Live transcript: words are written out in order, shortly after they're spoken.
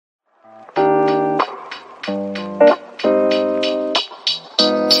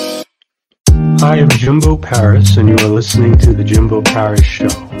I am Jimbo Paris, and you are listening to The Jimbo Paris Show.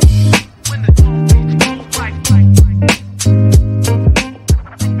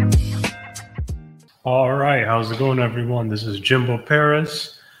 All right, how's it going, everyone? This is Jimbo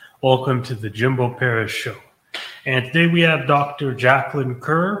Paris. Welcome to The Jimbo Paris Show. And today we have Dr. Jacqueline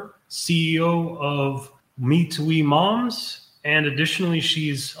Kerr, CEO of Me to We Moms, and additionally,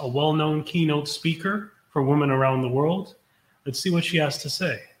 she's a well-known keynote speaker for women around the world. Let's see what she has to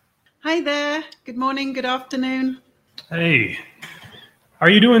say. Hi there. Good morning. Good afternoon. Hey, how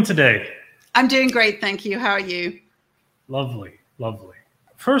are you doing today? I'm doing great, thank you. How are you? Lovely, lovely.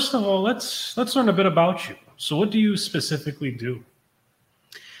 First of all, let's learn a bit about you. So what do you specifically do?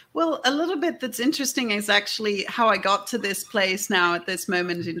 Well, a little bit that's interesting is actually how I got to this place now at this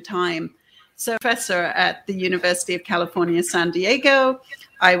moment in time. So, professor at the University of California, San Diego.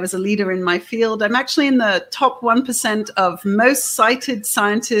 I was a leader in my field. I'm actually in the top 1% of most cited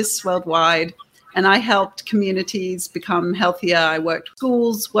scientists worldwide, and I helped communities become healthier. I worked with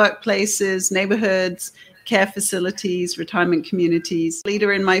schools, workplaces, neighborhoods, care facilities, retirement communities.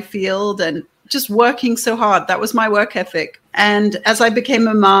 Leader in my field and just working so hard. That was my work ethic. And as I became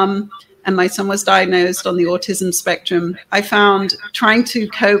a mom, and my son was diagnosed on the autism spectrum, I found trying to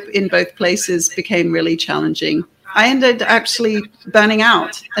cope in both places became really challenging. I ended actually burning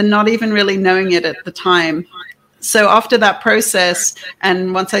out and not even really knowing it at the time. So after that process,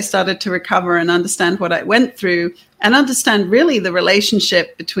 and once I started to recover and understand what I went through, and understand really the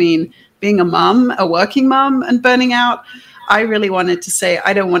relationship between being a mom, a working mom, and burning out, I really wanted to say,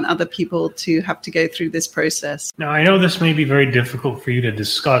 I don't want other people to have to go through this process. Now, I know this may be very difficult for you to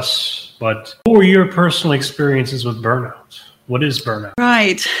discuss, but what were your personal experiences with burnout? What is burnout?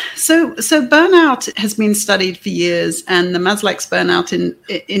 Right. So burnout has been studied for years, and the Maslach's Burnout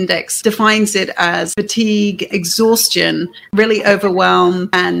Index defines it as fatigue, exhaustion, really overwhelm,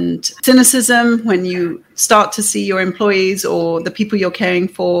 and cynicism when you start to see your employees or the people you're caring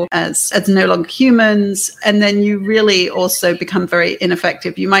for as no longer humans. And then you really also become very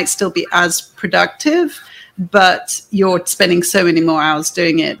ineffective. You might still be as productive, but you're spending so many more hours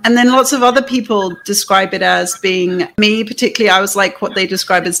doing it. And then lots of other people describe it as being, me particularly, I was like what they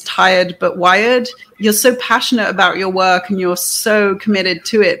describe as tired but wired. You're so passionate about your work and you're so committed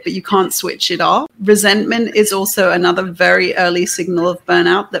to it, but you can't switch it off. Resentment is also another very early signal of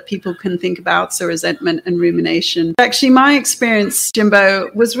burnout that people can think about. So resentment and rumination. Actually, my experience,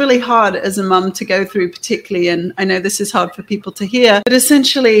 Jimbo, was really hard as a mum to go through particularly. And I know this is hard for people to hear, but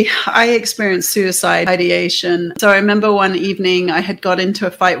essentially I experienced suicide ideation. So I remember one evening I had got into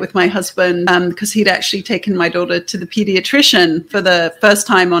a fight with my husband because he'd actually taken my daughter to the pediatrician for the first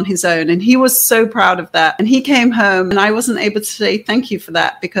time on his own. And he was so proud of that. And he came home and I wasn't able to say thank you for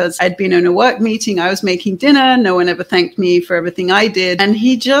that because I'd been in a work meeting. I was making dinner. No one ever thanked me for everything I did. And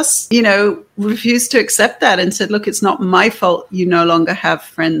he just, refused to accept that and said, look, it's not my fault you no longer have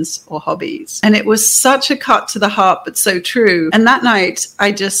friends or hobbies. And it was such a cut to the heart, but so true. And that night,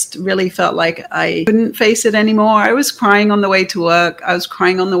 I just really felt like I couldn't face it anymore. I was crying on the way to work. I was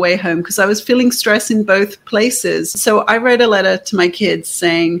crying on the way home because I was feeling stress in both places. So I wrote a letter to my kids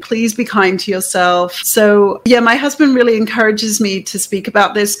saying, please be kind to yourself. So yeah, my husband really encourages me to speak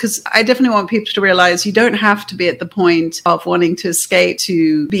about this because I definitely want people to realize you don't have to be at the point of wanting to escape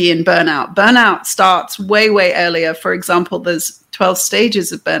to be in burnout. Burnout starts way, way earlier. For example, there's 12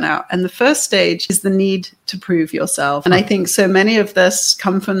 stages of burnout. And the first stage is the need to prove yourself. And I think so many of us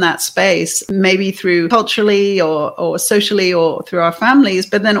come from that space, maybe through culturally or socially or through our families,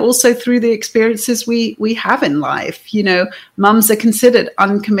 but then also through the experiences we have in life. Mums are considered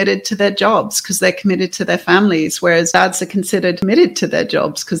uncommitted to their jobs because they're committed to their families, whereas dads are considered committed to their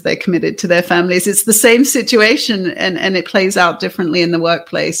jobs because they're committed to their families. It's the same situation and it plays out differently in the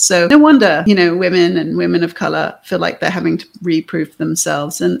workplace. So no wonder, women and women of color feel like they're having to reprove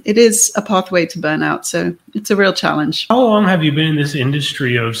themselves. And it is a pathway to burnout. So it's a real challenge. How long have you been in this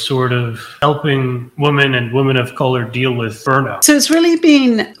industry of sort of helping women and women of color deal with burnout? So it's really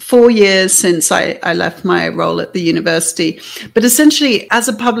been 4 years since I left my role at the university. But essentially, as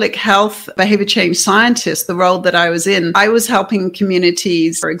a public health behavior change scientist, the role that I was in, I was helping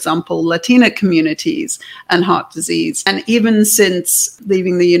communities, for example, Latina communities and heart disease. And even since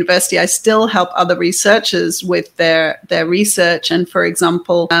leaving the university, I still help other researchers with their research. And for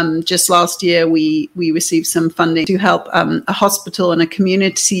example, just last year, we received some funding to help a hospital and a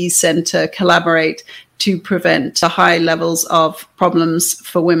community center collaborate to prevent the high levels of problems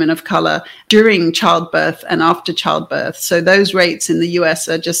for women of color during childbirth and after childbirth. So those rates in the US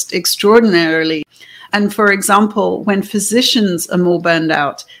are just extraordinarily. And for example, when physicians are more burned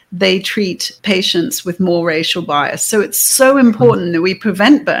out, they treat patients with more racial bias. So it's so important that we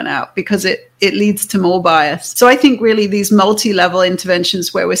prevent burnout because it leads to more bias. So I think really these multi-level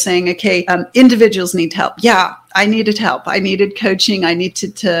interventions where we're saying, okay, individuals need help. Yeah, I needed help. I needed coaching. I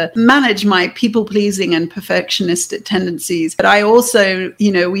needed to manage my people-pleasing and perfectionistic tendencies. But I also,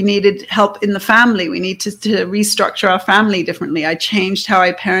 we needed help in the family. We needed to restructure our family differently. I changed how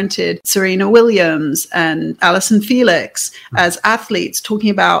I parented Serena Williams and Alison Felix as athletes, talking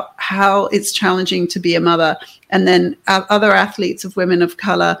about how it's challenging to be a mother. And then other athletes of women of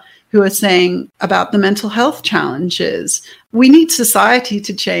color who are saying about the mental health challenges. We need society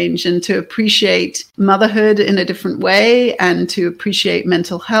to change and to appreciate motherhood in a different way and to appreciate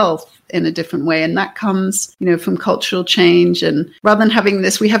mental health in a different way. And that comes, from cultural change. And rather than having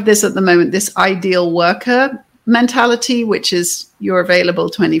this, we have this at the moment, this ideal worker mentality, which is you're available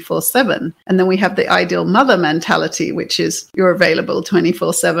 24/7. And then we have the ideal mother mentality, which is you're available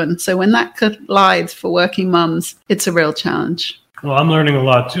 24/7. So when that collides for working mums, it's a real challenge. Well, I'm learning a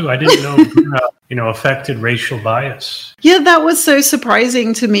lot too. I didn't know, affected racial bias. Yeah, that was so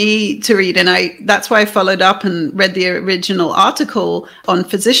surprising to me to read. And that's why I followed up and read the original article on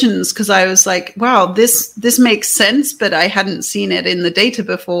physicians, because I was like, wow, this makes sense, but I hadn't seen it in the data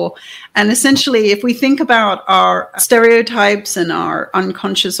before. And essentially, if we think about our stereotypes and our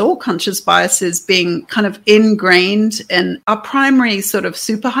unconscious or conscious biases being kind of ingrained in our primary sort of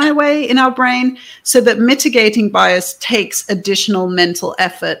superhighway in our brain, so that mitigating bias takes additional mental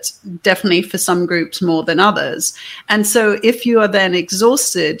effort, definitely for some groups more than others. And so if you are then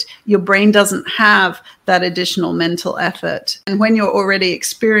exhausted, your brain doesn't have that additional mental effort. And when you're already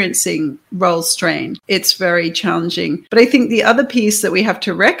experiencing role strain, it's very challenging. But I think the other piece that we have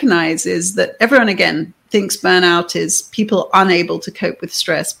to recognize is that everyone, again, thinks burnout is people unable to cope with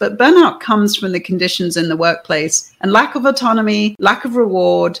stress. But burnout comes from the conditions in the workplace and lack of autonomy, lack of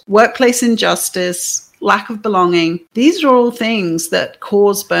reward, workplace injustice, lack of belonging. These are all things that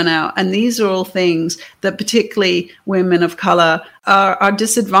cause burnout. And these are all things that particularly women of color are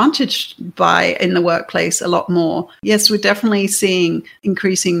disadvantaged by in the workplace a lot more. Yes, we're definitely seeing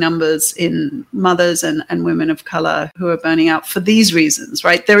increasing numbers in mothers and women of color who are burning out for these reasons,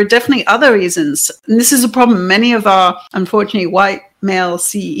 right? There are definitely other reasons. And this is a problem. Many of our, unfortunately, white male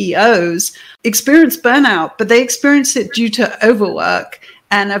CEOs experience burnout, but they experience it due to overwork.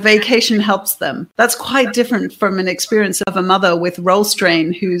 And a vacation helps them. That's quite different from an experience of a mother with role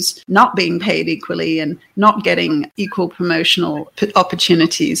strain who's not being paid equally and not getting equal promotional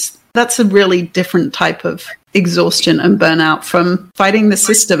opportunities. That's a really different type of exhaustion and burnout from fighting the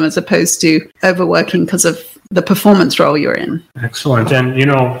system as opposed to overworking because of the performance role you're in. Excellent. And,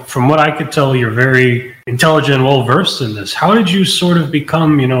 from what I could tell, you're very intelligent and well-versed in this. How did you sort of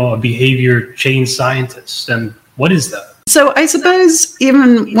become, a behavior change scientist? And what is that? So I suppose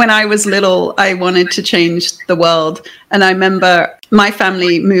even when I was little, I wanted to change the world. And I remember my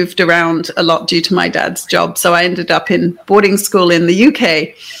family moved around a lot due to my dad's job. So I ended up in boarding school in the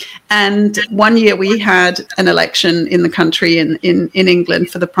UK. And one year we had an election in the country in England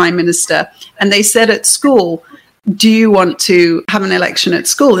for the Prime Minister. And they said at school, do you want to have an election at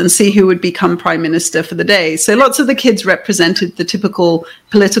school and see who would become Prime Minister for the day? So lots of the kids represented the typical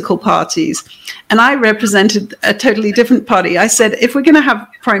political parties. And I represented a totally different party. I said, if we're going to have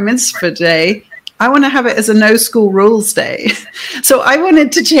Prime Minister for the day, I want to have it as a no school rules day. So I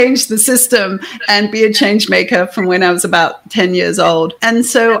wanted to change the system and be a change maker from when I was about 10 years old. And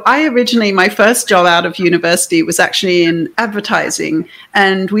so my first job out of university was actually in advertising.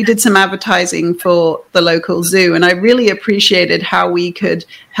 And we did some advertising for the local zoo. And I really appreciated how we could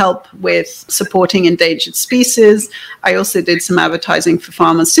help with supporting endangered species. I also did some advertising for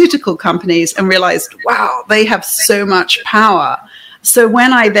pharmaceutical companies and realized, wow, they have so much power. So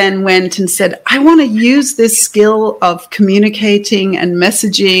when I then went and said, I want to use this skill of communicating and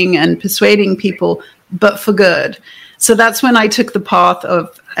messaging and persuading people, but for good. So that's when I took the path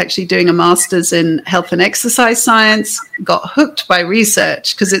of actually doing a master's in health and exercise science, got hooked by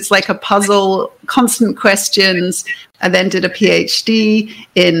research because it's like a puzzle, constant questions. I then did a PhD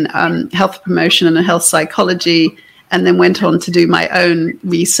in health promotion and health psychology, and then went on to do my own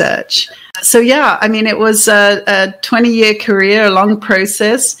research. So yeah, it was a 20-year career, a long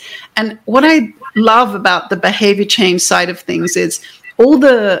process. And what I love about the behavior change side of things is all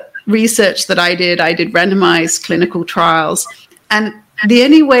the research that I did randomized clinical trials. And the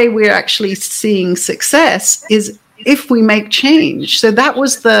only way we're actually seeing success is if we make change. So that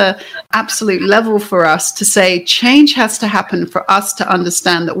was the absolute level for us to say change has to happen for us to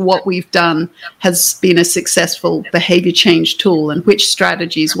understand that what we've done has been a successful behavior change tool and which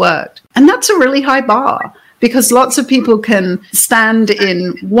strategies worked. And that's a really high bar. because lots of people can stand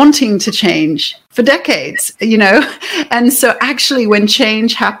in wanting to change for decades, and so actually when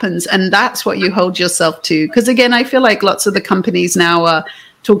change happens, and that's what you hold yourself to, because again, I feel like lots of the companies now are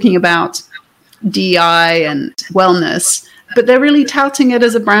talking about DI and wellness, but they're really touting it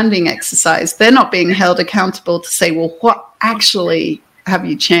as a branding exercise. They're not being held accountable to say, well, what actually have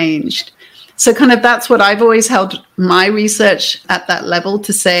you changed? So kind of that's what I've always held my research at that level,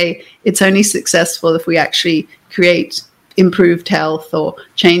 to say it's only successful if we actually create improved health or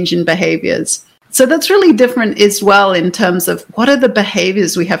change in behaviors. So that's really different as well in terms of what are the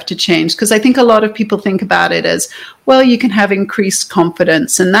behaviors we have to change? Because I think a lot of people think about it as, well, you can have increased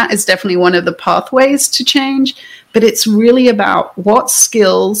confidence, and that is definitely one of the pathways to change. But it's really about what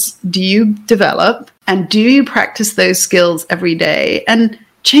skills do you develop, and do you practice those skills every day? And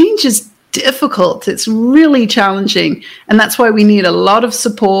change is difficult. It's really challenging. And that's why we need a lot of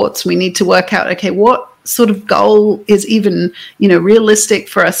support. We need to work out, okay, what sort of goal is even, realistic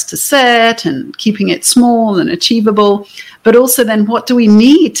for us to set, and keeping it small and achievable. But also then, what do we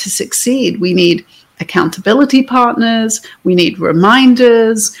need to succeed? We need accountability partners, we need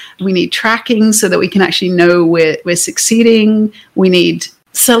reminders, we need tracking so that we can actually know we're succeeding. We need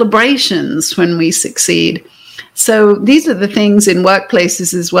celebrations when we succeed. So these are the things in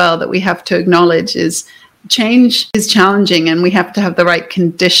workplaces as well that we have to acknowledge, is change is challenging, and we have to have the right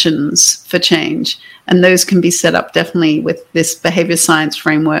conditions for change. And those can be set up definitely with this behavior science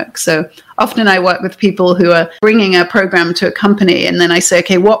framework. So often I work with people who are bringing a program to a company, and then I say,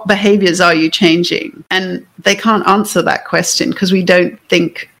 okay, what behaviors are you changing? And they can't answer that question because we don't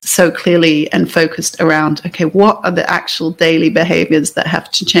think so clearly and focused around, okay, what are the actual daily behaviors that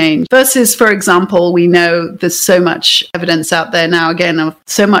have to change? Versus, for example, we know there's so much evidence out there now, again, of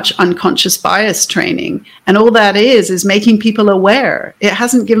so much unconscious bias training. And all that is making people aware. It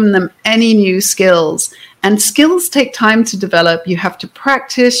hasn't given them any new skills. And skills take time to develop. You have to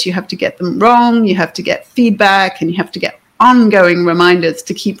practice, you have to get them wrong, you have to get feedback, and you have to get ongoing reminders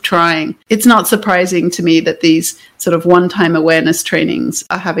to keep trying. It's not surprising to me that these sort of one-time awareness trainings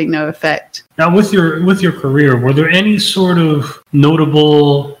are having no effect. Now, with your career, were there any sort of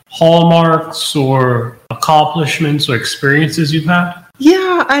notable hallmarks or accomplishments or experiences you've had?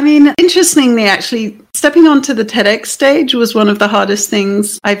 Yeah, I mean, interestingly, actually, stepping onto the TEDx stage was one of the hardest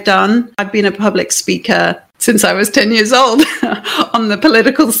things I've done. I've been a public speaker since I was 10 years old on the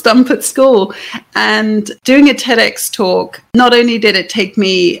political stump at school. And doing a TEDx talk, not only did it take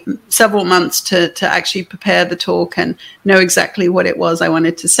me several months to actually prepare the talk and know exactly what it was I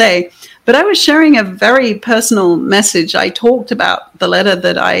wanted to say, but I was sharing a very personal message. I talked about the letter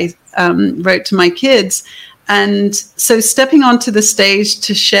that I wrote to my kids. And so stepping onto the stage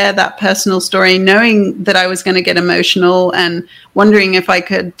to share that personal story, knowing that I was going to get emotional and wondering if I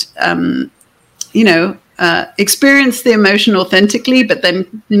could, experience the emotion authentically, but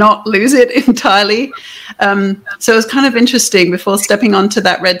then not lose it entirely. So it was kind of interesting before stepping onto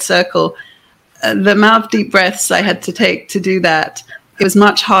that red circle. The amount of deep breaths I had to take to do that, it was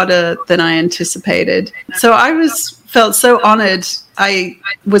much harder than I anticipated. So I felt so honored. I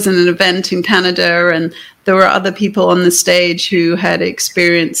was in an event in Canada, and there were other people on the stage who had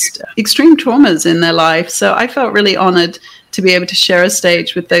experienced extreme traumas in their life. So I felt really honored to be able to share a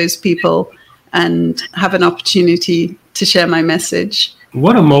stage with those people and have an opportunity to share my message.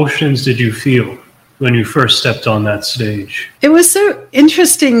 What emotions did you feel when you first stepped on that stage? It was so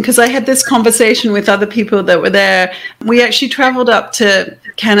interesting because I had this conversation with other people that were there. We actually traveled up to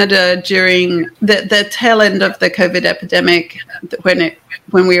Canada during the tail end of the COVID epidemic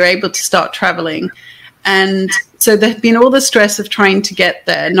when we were able to start traveling. And so there had been all the stress of trying to get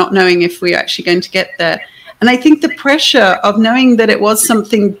there, not knowing if we were actually going to get there. And I think the pressure of knowing that it was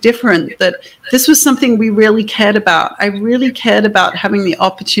something different, that this was something we really cared about. I really cared about having the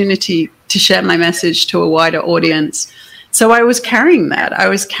opportunity to share my message to a wider audience. So I was carrying that. I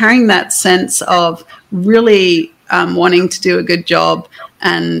was carrying that sense of really wanting to do a good job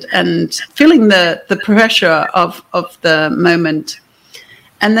and feeling the pressure of the moment.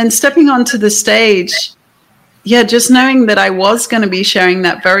 And then stepping onto the stage, just knowing that I was going to be sharing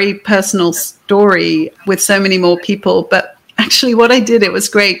that very personal story with so many more people. But actually what I did, it was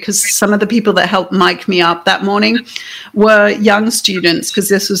great because some of the people that helped mic me up that morning were young students, because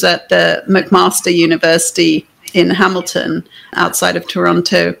this was at the McMaster University in Hamilton, outside of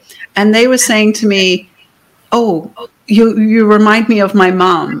Toronto. And they were saying to me, oh, you remind me of my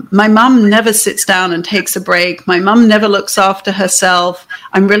mom. My mom never sits down and takes a break. My mom never looks after herself.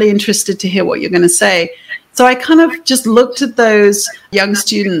 I'm really interested to hear what you're going to say. So I kind of just looked at those young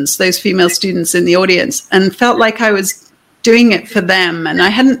students, those female students in the audience, and felt like I was doing it for them. And I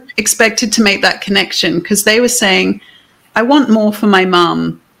hadn't expected to make that connection because they were saying, I want more for my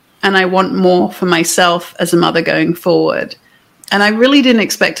mum and I want more for myself as a mother going forward. And I really didn't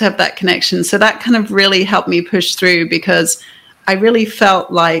expect to have that connection. So that kind of really helped me push through, because I really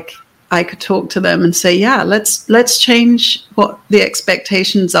felt like I could talk to them and say, yeah, let's change what the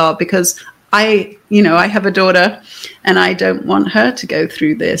expectations are, because I have a daughter and I don't want her to go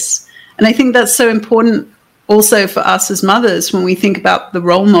through this. And I think that's so important also for us as mothers when we think about the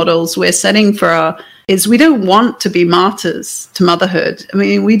role models we're setting for is we don't want to be martyrs to motherhood. I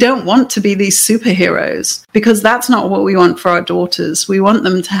mean, we don't want to be these superheroes, because that's not what we want for our daughters. We want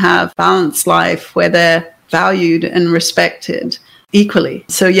them to have a balanced life where they're valued and respected equally.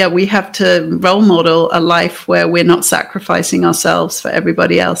 So yeah, we have to role model a life where we're not sacrificing ourselves for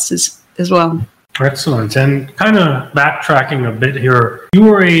everybody else as well. Excellent. And kind of backtracking a bit here, you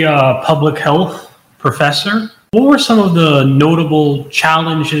were a public health professor. What were some of the notable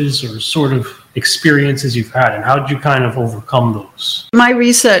challenges or sort of experiences you've had, and how did you kind of overcome those? My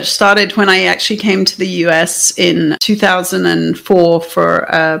research started when I actually came to the US in 2004 for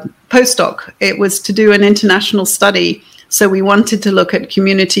a postdoc. It was to do an international study. So we wanted to look at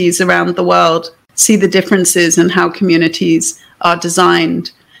communities around the world, see the differences in how communities are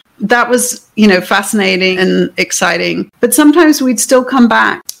designed. That was, fascinating and exciting. But sometimes we'd still come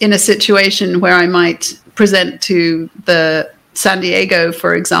back in a situation where I might present to the San Diego,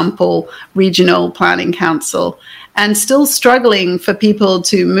 for example, Regional Planning Council, and still struggling for people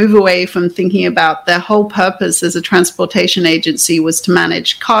to move away from thinking about their whole purpose as a transportation agency was to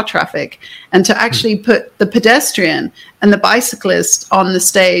manage car traffic, and to actually put the pedestrian and the bicyclist on the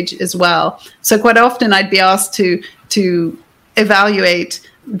stage as well. So quite often I'd be asked to evaluate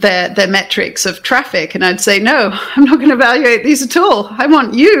their metrics of traffic, and I'd say, no, I'm not going to evaluate these at all. I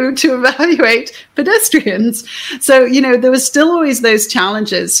want you to evaluate pedestrians. So, there was still always those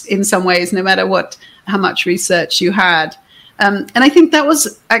challenges in some ways, no matter how much research you had. And I think that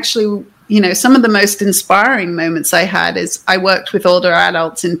was actually, some of the most inspiring moments I had is I worked with older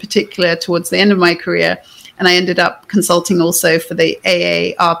adults in particular towards the end of my career. And I ended up consulting also for the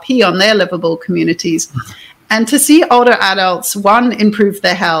AARP on their livable communities. And to see older adults, one, improve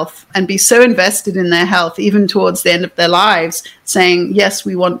their health and be so invested in their health, even towards the end of their lives, saying, yes,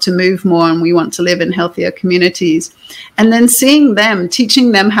 we want to move more and we want to live in healthier communities. And then seeing them,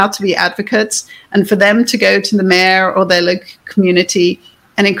 teaching them how to be advocates, and for them to go to the mayor or their local community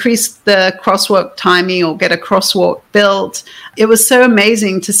and increase the crosswalk timing or get a crosswalk built. It was so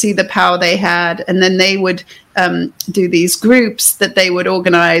amazing to see the power they had. And then they would do these groups that they would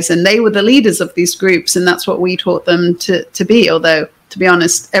organize, and they were the leaders of these groups. And that's what we taught them to be. Although, to be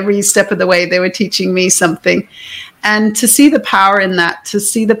honest, every step of the way, they were teaching me something. And to see the power in that, to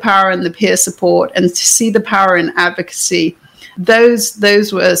see the power in the peer support, and to see the power in advocacy,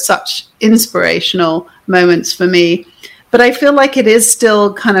 those were such inspirational moments for me. But I feel like it is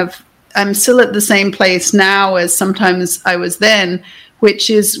still I'm still at the same place now as sometimes I was then, which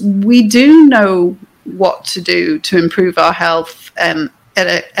is we do know what to do to improve our health at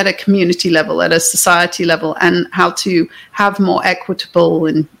a community level, at a society level, and how to have more equitable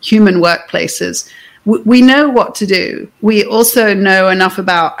and human workplaces. We know what to do. We also know enough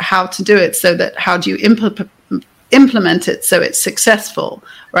about how to do it, so that how do you implement it so it's successful,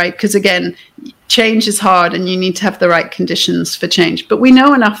 right? Because again, change is hard and you need to have the right conditions for change. But we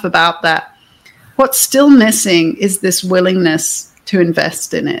know enough about that. What's still missing is this willingness to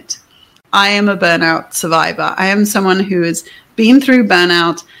invest in it. I am a burnout survivor. I am someone who has been through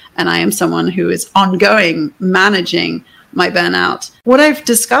burnout, and I am someone who is ongoing managing my burnout. What I've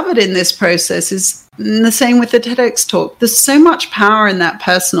discovered in this process is the same with the TEDx talk. There's so much power in that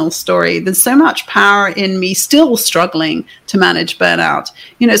personal story. There's so much power in me still struggling to manage burnout.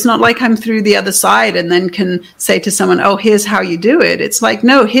 It's not like I'm through the other side and then can say to someone, oh, here's how you do it. It's like,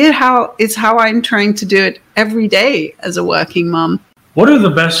 no, it's how I'm trying to do it every day as a working mom. What are the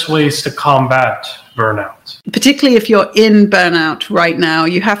best ways to combat burnout? Particularly if you're in burnout right now,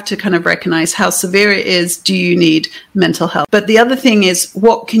 you have to kind of recognize how severe it is. Do you need mental health? But the other thing is,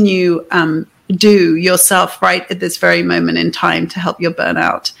 what can you do yourself right at this very moment in time to help your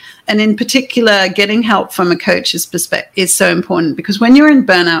burnout? And in particular, getting help from a coach's perspective is so important, because when you're in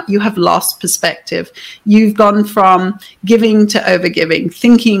burnout, you have lost perspective. You've gone from giving to overgiving,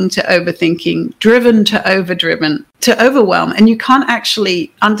 thinking to overthinking, driven to overdriven, to overwhelm, and you can't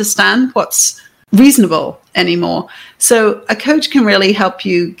actually understand what's reasonable anymore. So a coach can really help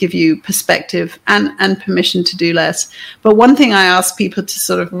you, give you perspective and permission to do less. But one thing I ask people to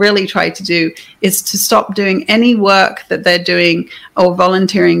sort of really try to do is to stop doing any work that they're doing or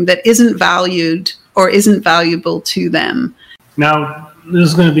volunteering that isn't valued or isn't valuable to them. Now, this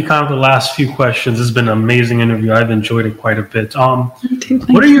is going to be kind of the last few questions. This has been an amazing interview. I've enjoyed it quite a bit.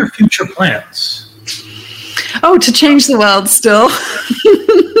 What are your future plans? Oh, to change the world still.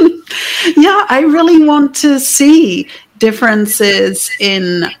 Yeah, I really want to see differences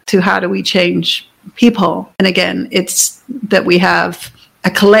to how do we change people. And again, it's that we have a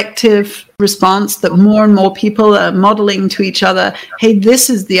collective response, that more and more people are modeling to each other, hey,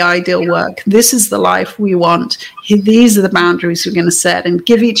 this is the ideal work. This is the life we want. Hey, these are the boundaries we're going to set, and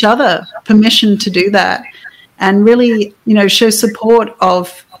give each other permission to do that. And really, show support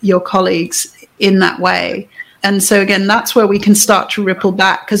of your colleagues in that way. And so again, that's where we can start to ripple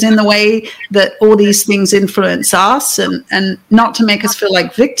back, because in the way that all these things influence us, and not to make us feel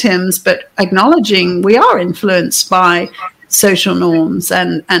like victims, but acknowledging we are influenced by social norms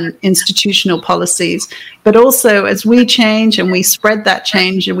and institutional policies. But also as we change and we spread that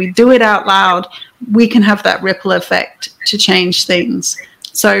change and we do it out loud, we can have that ripple effect to change things.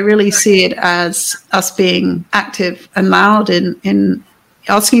 So I really see it as us being active and loud in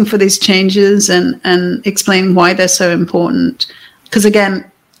asking for these changes and explaining why they're so important. Because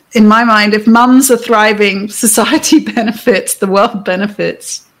again, in my mind, if mums are thriving, society benefits, the world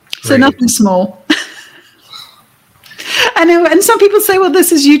benefits. So nothing small. I know, and some people say, well,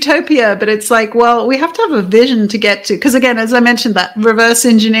 this is utopia, but it's like, well, we have to have a vision to get to. Because again, as I mentioned, that reverse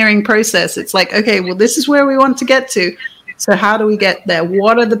engineering process, it's like, okay, well, this is where we want to get to. So how do we get there?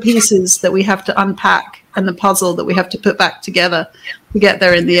 What are the pieces that we have to unpack and the puzzle that we have to put back together to get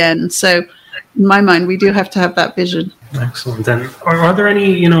there in the end? So in my mind, we do have to have that vision. Excellent. And are there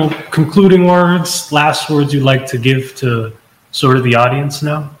any, concluding words, last words you'd like to give to sort of the audience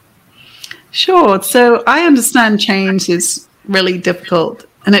now? Sure. So I understand change is really difficult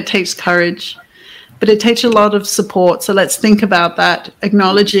and it takes courage, but it takes a lot of support. So let's think about that,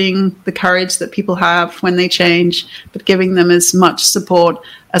 acknowledging the courage that people have when they change, but giving them as much support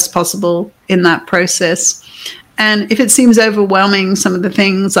as possible in that process. And if it seems overwhelming, some of the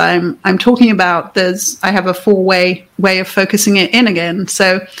things I'm talking about, I have a 4-way way of focusing it in again.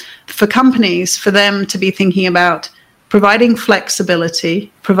 So for companies, for them to be thinking about providing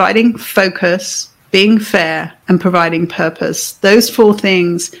flexibility, providing focus, being fair, and providing purpose. Those 4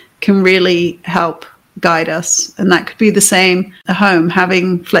 things can really help guide us. And that could be the same at home,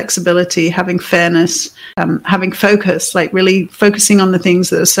 having flexibility, having fairness, having focus, like really focusing on the things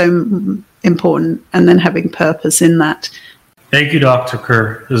that are so important, and then having purpose in that. Thank you, Dr.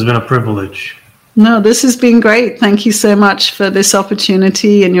 Kerr. This has been a privilege. No, this has been great. Thank you so much for this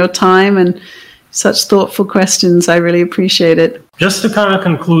opportunity and your time and such thoughtful questions. I really appreciate it. Just to kind of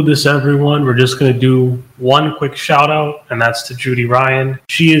conclude this, everyone, we're just going to do one quick shout out, and that's to Judy Ryan.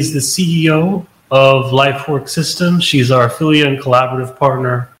 She is the CEO of LifeWork Systems. She's our affiliate and collaborative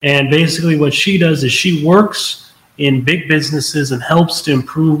partner. And basically what she does is she works in big businesses and helps to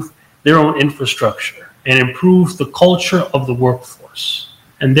improve their own infrastructure and improve the culture of the workforce.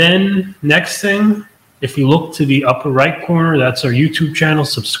 And then next thing, if you look to the upper right corner, that's our YouTube channel.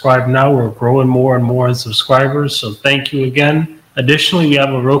 Subscribe now. We're growing more and more in subscribers. So thank you again. Additionally, we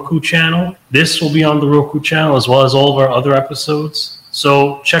have a Roku channel. This will be on the Roku channel as well as all of our other episodes.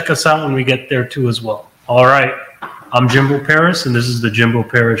 So check us out when we get there too as well. All right. I'm Jimbo Paris, and this is the Jimbo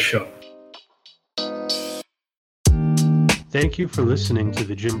Paris Show. Thank you for listening to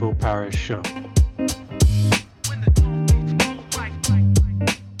the Jimbo Paris Show.